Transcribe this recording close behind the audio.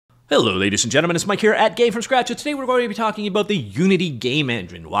Hello ladies and gentlemen, it's Mike here at Gamefromscratch, and today we're going to be talking about the Unity game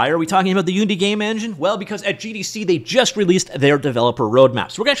engine. Why are we talking about the Unity game engine? Well, because at GDC they just released their developer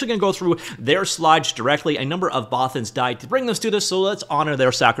roadmap. So we're actually going to go through their slides directly. A number of Bothans died to bring us to this, so let's honor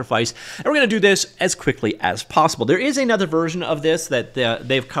their sacrifice. And we're going to do this as quickly as possible. There is another version of this that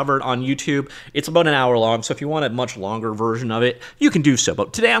they've covered on YouTube. It's about an hour long, so if you want a much longer version of it, you can do so.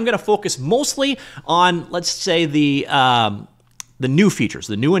 But today I'm going to focus mostly on, let's say, the new features,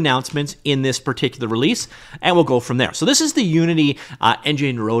 the new announcements in this particular release, and we'll go from there. So this is the Unity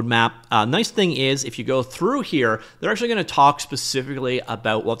engine roadmap. Nice thing is, if you go through here, they're actually going to talk specifically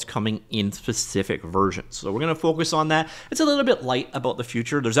about what's coming in specific versions. So we're going to focus on that. It's a little bit light about the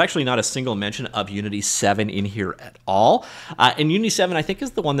future. There's actually not a single mention of Unity 7 in here at all. And Unity 7, I think,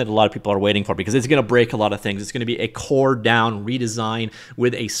 is the one that a lot of people are waiting for because it's going to break a lot of things. It's going to be a core down redesign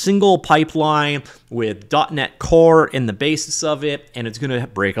with a single pipeline, with .NET Core in the basis of it, and it's going to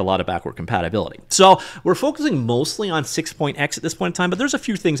break a lot of backward compatibility. So we're focusing mostly on 6.x at this point in time, but there's a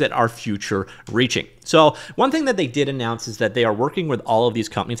few things that are future reaching. So one thing that they did announce is that they are working with all of these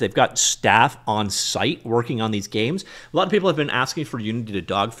companies. They've got staff on site working on these games. A lot of people have been asking for Unity to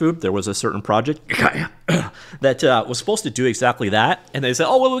dog food. There was a certain project that was supposed to do exactly that, and they said,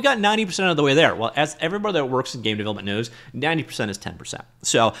 oh, well, we got 90% of the way there. Well, as everybody that works in game development knows, 90% is 10%.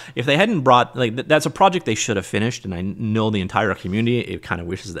 So if they hadn't brought, like, that's a project they should have finished, and I know the entire community, it kind of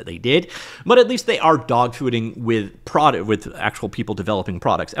wishes that they did, but at least they are dog fooding with actual people developing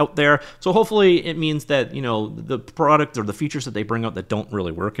products out there. So hopefully it means that, you know, the product or the features that they bring out that don't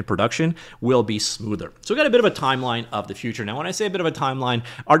really work in production will be smoother. So we got a bit of a timeline of the future. Now, when I say a bit of a timeline,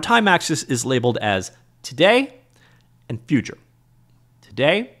 our time axis is labeled as today and future.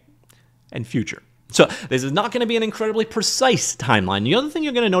 Today and future. So this is not going to be an incredibly precise timeline. The other thing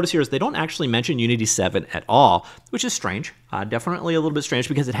you're going to notice here is they don't actually mention Unity 7 at all, which is strange. Definitely a little bit strange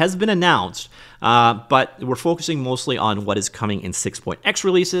because it has been announced, but we're focusing mostly on what is coming in 6.x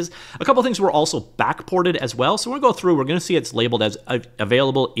releases. A couple things were also backported as well. So we'll go through, we're going to see it's labeled as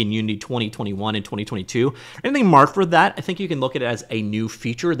available in Unity 2021 and 2022. Anything marked for that, I think you can look at it as a new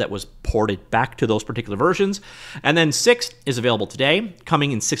feature that was ported back to those particular versions. And then 6 is available today.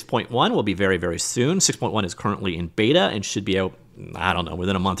 Coming in 6.1 will be very, very soon. 6.1 is currently in beta and should be out, I don't know,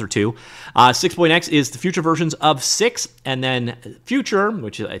 within a month or two. 6.x is the future versions of 6, and then future,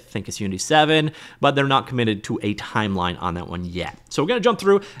 which I think is Unity 7, but they're not committed to a timeline on that one yet. So we're going to jump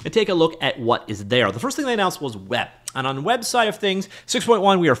through and take a look at what is there. The first thing they announced was web. And on the web side of things,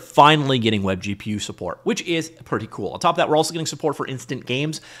 6.1, we are finally getting web GPU support, which is pretty cool. On top of that, we're also getting support for instant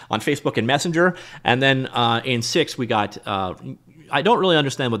games on Facebook and Messenger. And then in 6, we got... I don't really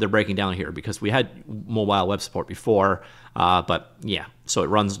understand what they're breaking down here because we had mobile web support before, but yeah, so it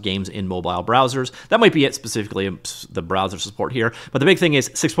runs games in mobile browsers. That might be it specifically, the browser support here. But the big thing is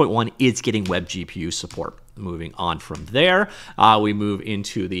 6.1 is getting web GPU support. Moving on from there, we move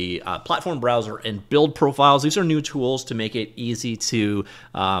into the platform browser and build profiles. These are new tools to make it easy to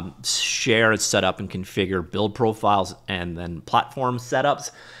share, set up, and configure build profiles and then platform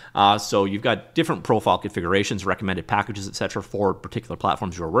setups. So you've got different profile configurations, recommended packages, etc. for particular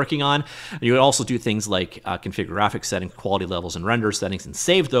platforms you're working on. And you would also do things like configure graphics settings, quality levels, and render settings, and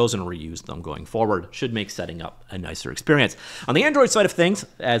save those and reuse them going forward. Should make setting up a nicer experience. On the Android side of things,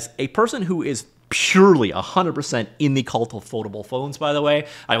 as a person who is purely 100% in the cult of foldable phones, by the way,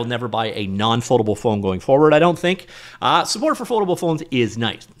 I will never buy a non-foldable phone going forward, I don't think. Support for foldable phones is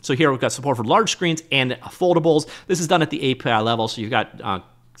nice. So here we've got support for large screens and foldables. This is done at the API level, so you've got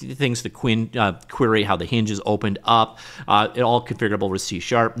things to query how the hinge is opened up. It all configurable with C#.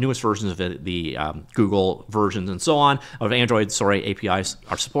 Newest versions of the Google versions and so on of Android, APIs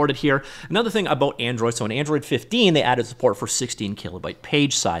are supported here. Another thing about Android, so in Android 15, they added support for 16 kilobyte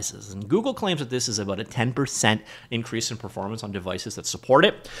page sizes. And Google claims that this is about a 10% increase in performance on devices that support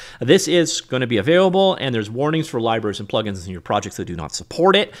it. This is going to be available, and there's warnings for libraries and plugins in your projects that do not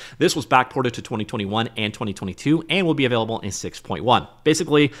support it. This was backported to 2021 and 2022 and will be available in 6.1.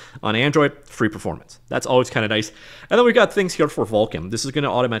 Basically, on Android, free performance. That's always kind of nice. And then we've got things here for Vulkan. This is going to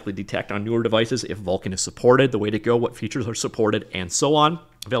automatically detect on newer devices if Vulkan is supported, the way to go, what features are supported, and so on.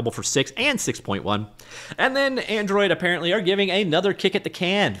 Available for 6 and 6.1. And then Android apparently are giving another kick at the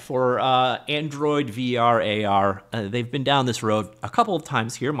can for Android VR AR. They've been down this road a couple of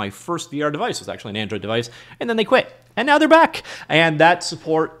times here. My first VR device was actually an Android device, and then they quit. And now they're back. And that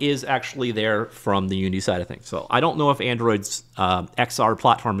support is actually there from the Unity side of things. So I don't know if Android's XR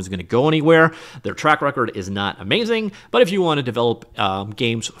platform is going to go anywhere. Their track record is not amazing. But if you want to develop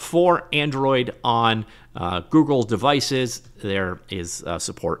games for Android on Google devices, there is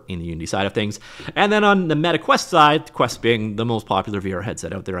support in the Unity side of things. And then on the Meta Quest side, Quest being the most popular VR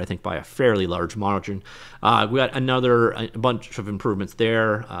headset out there, I think by a fairly large margin, we got a bunch of improvements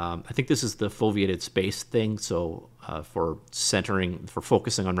there. I think this is the foveated space thing, so for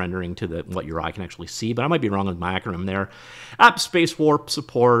focusing on rendering to what your eye can actually see, but I might be wrong with my acronym there. App space warp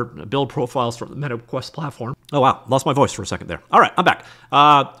support, build profiles from the Meta Quest platform. Oh wow, lost my voice for a second there. All right, I'm back.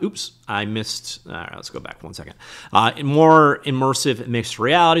 Oops, I missed. All right, let's go back 1 second. More immersive mixed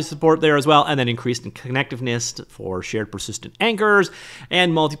reality support there as well, and then increased connectiveness for shared persistent anchors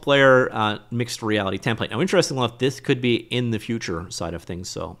and multiplayer mixed reality template. Now, interestingly enough, this could be in the future side of things,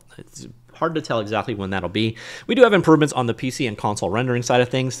 so it's hard to tell exactly when that'll be. We do have improvements on the PC and console rendering side of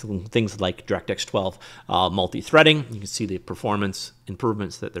things like DirectX 12 multi-threading. You can see the performance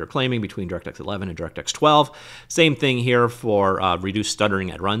improvements that they're claiming between DirectX 11 and DirectX 12. Same thing here for reduced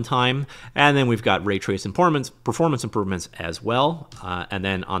stuttering at runtime. And then we've got ray tracing performance improvements as well. And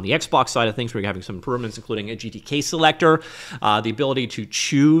then on the Xbox side of things, we're having some improvements, including a GTK selector, the ability to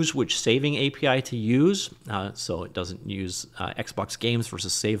choose which saving API to use, so it doesn't use Xbox games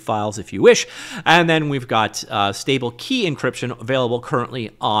versus save files if you wish. And then we've got stable key encryption available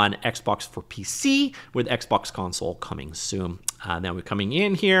currently on Xbox for PC, with Xbox console coming soon. Now we're coming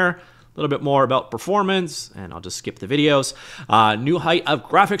in here, a little bit more about performance, and I'll just skip the videos. New height of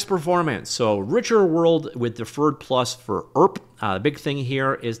graphics performance. So richer world with deferred plus for ERP. The big thing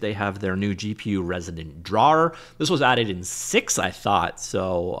here is they have their new GPU resident drawer. This was added in 6, I thought,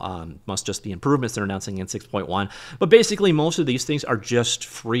 so must just be improvements they're announcing in 6.1. But basically, most of these things are just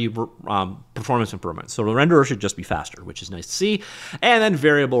free performance improvements. So the renderer should just be faster, which is nice to see. And then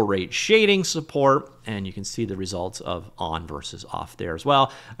variable rate shading support, and you can see the results of on versus off there as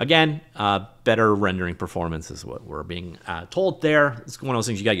well. Again, better rendering performance is what we're being told there. It's one of those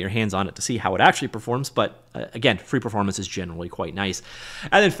things you got to get your hands on it to see how it actually performs, but again, free performance is generally quite nice.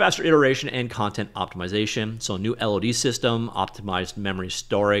 And then faster iteration and content optimization. So new LOD system, optimized memory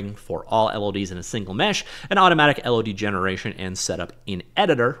storing for all LODs in a single mesh, and automatic LOD generation and setup in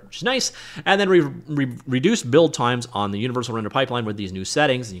editor, which is nice. And then reduced build times on the universal render pipeline with these new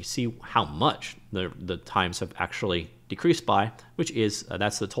settings, and you see how much the times have actually decreased by, which is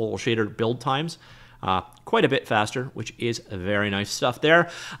that's the total shader build times. Quite a bit faster, which is very nice stuff there.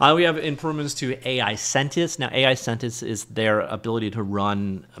 We have improvements to AI Sentis. Now, AI Sentis is their ability to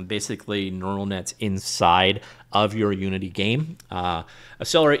run basically neural nets inside of your Unity game.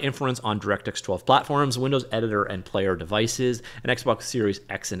 Accelerate inference on DirectX 12 platforms, Windows Editor and Player devices, and Xbox Series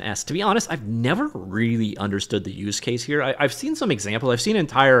X and S. To be honest, I've never really understood the use case here. I've seen some examples. I've seen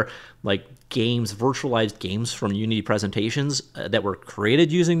entire games, virtualized games from Unity presentations that were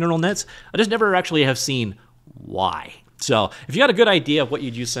created using neural nets. I just never actually have seen why. So if you got a good idea of what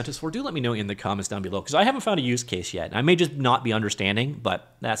you'd use Sentis for, do let me know in the comments down below, because I haven't found a use case yet. I may just not be understanding,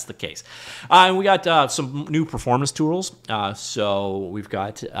 but that's the case. And we got some new performance tools. So we've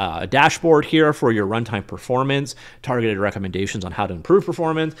got a dashboard here for your runtime performance, targeted recommendations on how to improve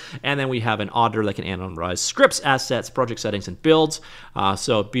performance, and then we have an auditor that can analyze scripts, assets, project settings, and builds.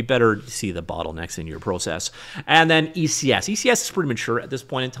 So it'd be better to see the bottlenecks in your process. And then ECS. ECS is pretty mature at this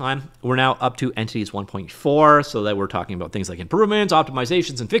point in time. We're now up to entities 1.4, so that we're talking about things like improvements,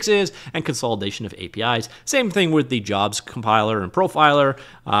 optimizations, and fixes, and consolidation of APIs. Same thing with the jobs compiler and profiler,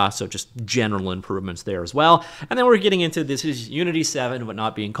 so just general improvements there as well. And then we're getting into this is Unity 7, but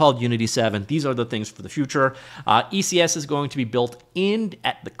not being called Unity 7. These are the things for the future. ECS is going to be built in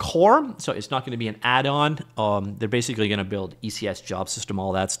at the core, so it's not going to be an add-on. They're basically going to build ECS job system,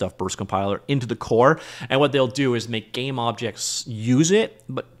 all that stuff, burst compiler into the core, and what they'll do is make game objects use it,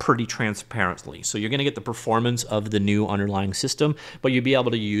 but pretty transparently. So you're going to get the performance of the new underlying system, but you'll be able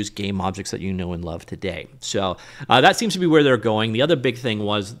to use game objects that you know and love today. So that seems to be where they're going. The other big thing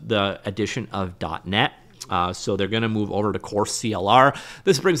was the addition of .NET. So they're going to move over to Core CLR.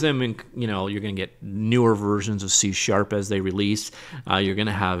 This brings them in, you're going to get newer versions of C# as they release. You're going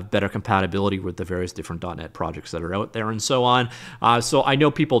to have better compatibility with the various different .NET projects that are out there and so on. So I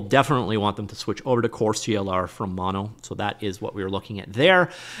know people definitely want them to switch over to Core CLR from Mono. So that is what we were looking at there.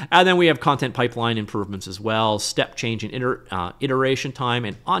 And then we have content pipeline improvements as well, step change in iteration time,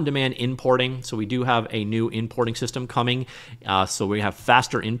 and on-demand importing. So we do have a new importing system coming. So we have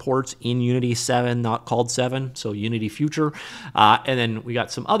faster imports in Unity 7, not called 7. So Unity Future. And then we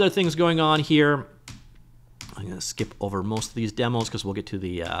got some other things going on here. I'm going to skip over most of these demos because we'll get to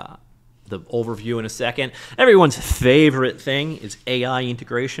the overview in a second. Everyone's favorite thing is AI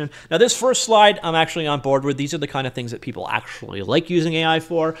integration. Now, this first slide I'm actually on board with. These are the kind of things that people actually like using AI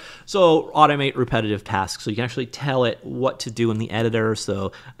for. So automate repetitive tasks. So you can actually tell it what to do in the editor.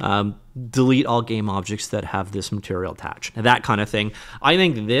 So delete all game objects that have this material attached, that kind of thing. I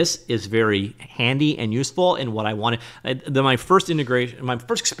think this is very handy and useful. And what I wanted, my first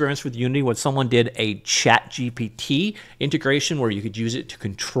experience with Unity was someone did a ChatGPT integration where you could use it to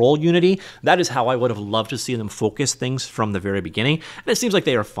control Unity. That is how I would have loved to see them focus things from the very beginning. And it seems like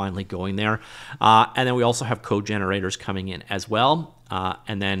they are finally going there. And then we also have code generators coming in as well.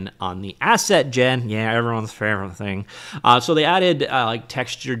 And then on the asset gen, yeah, everyone's favorite thing. So they added like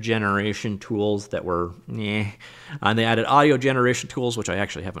texture generation tools that were, and they added audio generation tools, which I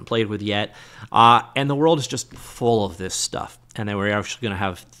actually haven't played with yet. And the world is just full of this stuff. And then we're actually going to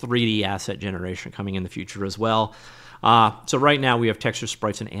have 3D asset generation coming in the future as well. So right now we have texture,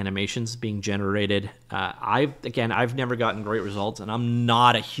 sprites, and animations being generated. I've never gotten great results, and I'm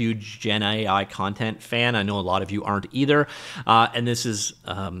not a huge Gen AI content fan. I know a lot of you aren't either. And this is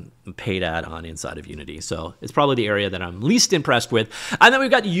paid add-on inside of Unity. So it's probably the area that I'm least impressed with. And then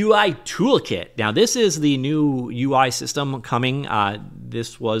we've got UI Toolkit. Now this is the new UI system coming.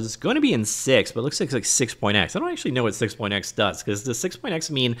 This was going to be in 6, but it looks like it's like 6.x. I don't actually know what 6.x does, because the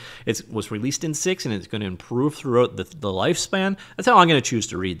 6.x mean it was released in 6 and it's going to improve throughout the lifespan. That's how I'm going to choose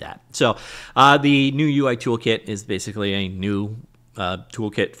to read that. So the new UI Toolkit is basically a new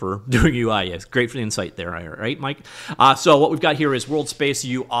toolkit for doing UI. Yes, great for the insight there, right, Mike? So what we've got here is world space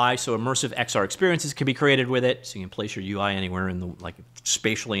UI, so immersive XR experiences can be created with it, so you can place your UI anywhere in the, like,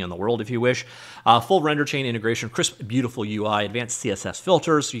 spatially in the world if you wish. Full render chain integration, crisp, beautiful UI, advanced CSS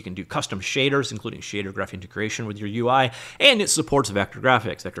filters, so you can do custom shaders, including shader graph integration with your UI, and it supports vector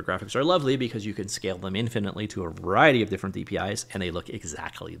graphics. Vector graphics are lovely because you can scale them infinitely to a variety of different DPIs, and they look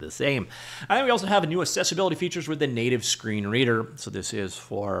exactly the same. And then we also have new accessibility features with the native screen reader. So this is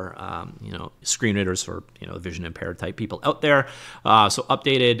for, screen readers for, vision impaired type people out there. So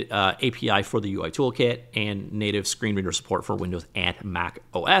updated API for the UI Toolkit and native screen reader support for Windows and Mac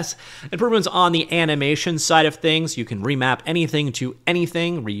OS. Improvements on the animation side of things. You can remap anything to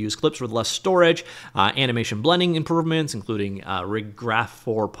anything, reuse clips with less storage, animation blending improvements, including rig graph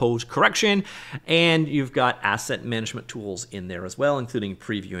for pose correction, and you've got asset management tools in there as well, including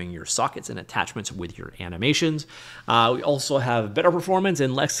previewing your sockets and attachments with your animations. We also have better performance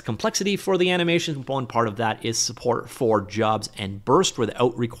and less complexity for the animations. One part of that is support for jobs and burst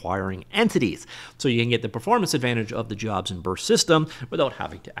without requiring entities. So you can get the performance advantage of the jobs and burst system without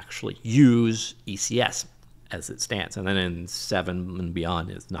having to actually use ECS as it stands. And then in 7 and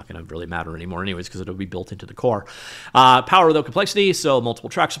beyond, it's not going to really matter anymore anyways, because it'll be built into the core. Power without complexity, so multiple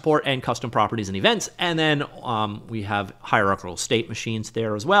track support and custom properties and events. And then we have hierarchical state machines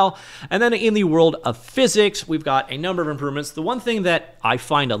there as well. And then in the world of physics, we've got a number of improvements. The one thing that I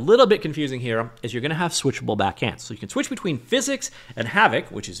find a little bit confusing here is you're going to have switchable backends. So you can switch between physics and Havoc,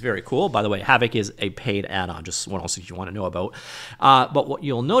 which is very cool. By the way, Havoc is a paid add-on, just what else you want to know about. But what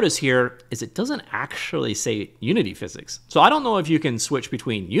you'll notice here is it doesn't actually say Unity physics. So I don't know if you can switch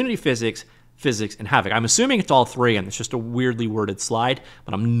between Unity physics, and Havoc. I'm assuming it's all 3, and it's just a weirdly worded slide,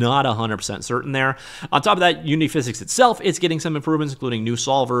 but I'm not 100% certain there. On top of that, Unity physics itself is getting some improvements, including new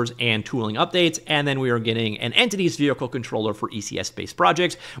solvers and tooling updates, and then we are getting an entities vehicle controller for ECS-based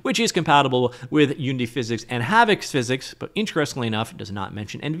projects, which is compatible with Unity physics and Havoc physics, but interestingly enough, it does not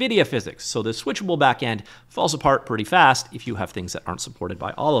mention NVIDIA physics. So the switchable backend falls apart pretty fast if you have things that aren't supported by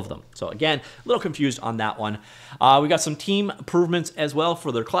all of them. So again, a little confused on that one. We got some team improvements as well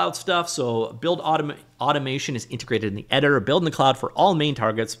for their cloud stuff. So build automation is integrated in the editor. Build in the cloud for all main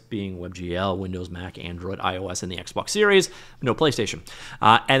targets, being WebGL, Windows, Mac, Android, iOS, and the Xbox Series, no PlayStation.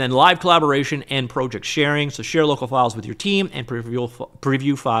 And then live collaboration and project sharing. So share local files with your team and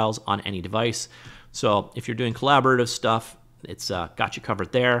preview files on any device. So if you're doing collaborative stuff, it's got you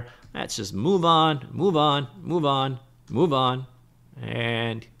covered there. Let's just move on, move on, move on, move on,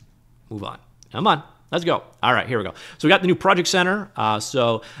 and move on. Come on. Let's go. All right, here we go. So we got the new Project Center.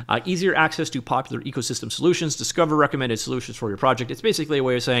 Easier access to popular ecosystem solutions. Discover recommended solutions for your project. It's basically a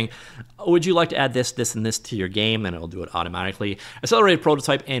way of saying, would you like to add this, this, and this to your game? And it'll do it automatically. Accelerated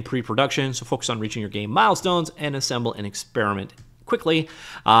prototype and pre-production. So focus on reaching your game milestones and assemble and experiment quickly.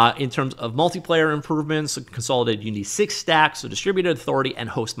 In terms of multiplayer improvements, consolidated Unity 6 stack, so distributed authority and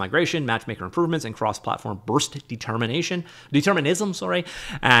host migration, matchmaker improvements, and cross-platform burst determinism,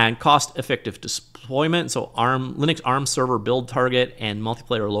 and cost-effective deployment, so Linux ARM server build target and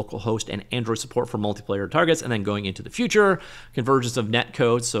multiplayer local host and Android support for multiplayer targets. And then going into the future, convergence of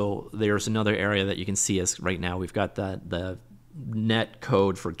netcode. So there's another area that you can see as right now we've got the net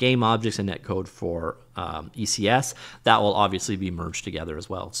code for game objects and net code for ECS, that will obviously be merged together as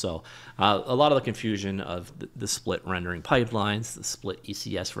well. So a lot of the confusion of the split rendering pipelines, the split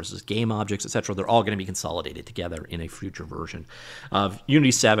ECS versus game objects, etc., they're all going to be consolidated together in a future version of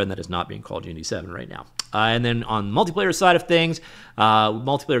Unity 7 that is not being called Unity 7 right now. And then on the multiplayer side of things,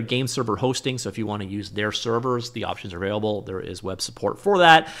 multiplayer game server hosting. So if you want to use their servers, the options are available. There is web support for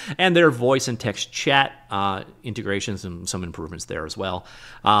that, and their voice and text chat integrations and some improvements there as well.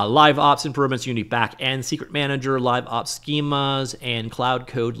 Live ops improvements, Unity back end secret manager, live ops schemas, and cloud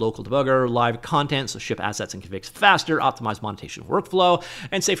code local debugger, live content, so ship assets and configs faster, optimize monetization workflow,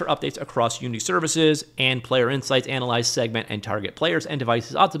 and safer updates across Unity services, and player insights, analyze, segment, and target players and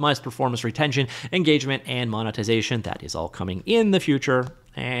devices, optimize performance retention, engagement, and monetization. That is all coming in the future,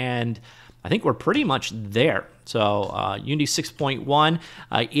 and I think we're pretty much there. So Unity 6.1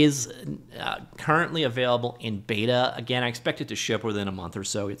 is currently available in beta. Again, I expect it to ship within a month or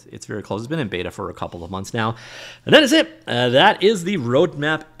so. It's very close. It's been in beta for a couple of months now. And that is it. That is the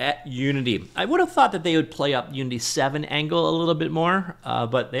roadmap at Unity. I would have thought that they would play up Unity 7 angle a little bit more,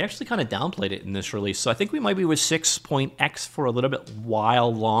 but they actually kind of downplayed it in this release. So I think we might be with 6.x for a little bit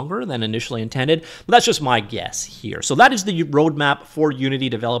while longer than initially intended. But that's just my guess here. So that is the roadmap for Unity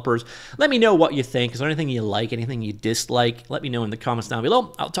developers. Let me know what you think. Is there anything you like? Anything you dislike? Let me know in the comments down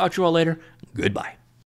below. I'll talk to you all later. Goodbye.